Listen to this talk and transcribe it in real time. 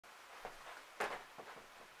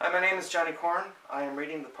Hi, my name is Johnny Corn. I am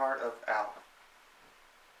reading the part of Al.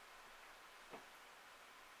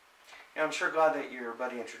 I'm sure glad that your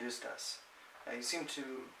buddy introduced us. You seem to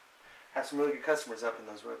have some really good customers up in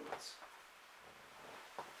those redwoods.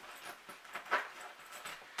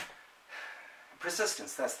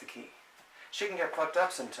 Persistence, that's the key. She can get fucked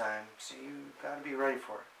up sometime, so you gotta be ready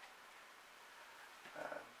for it.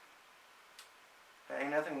 There ain't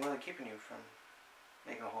nothing really keeping you from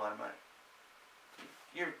making a whole lot of money.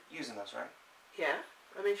 You're using those, right? Yeah,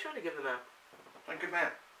 I mean, sure to give them out. I'm a good man.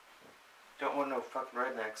 Don't want no fucking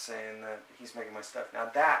redneck saying that he's making my stuff.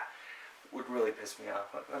 Now that would really piss me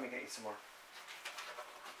off. Let me get you some more.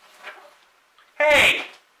 Hey!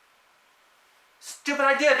 Stupid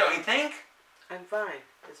idea, don't you think? I'm fine.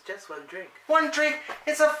 It's just one drink. One drink?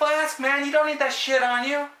 It's a flask, man. You don't need that shit on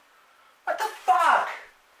you. What the fuck?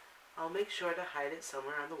 I'll make sure to hide it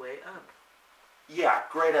somewhere on the way up. Yeah,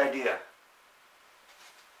 great idea.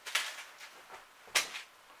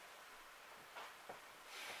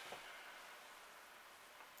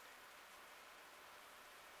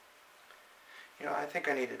 I think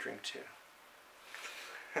I need a drink too.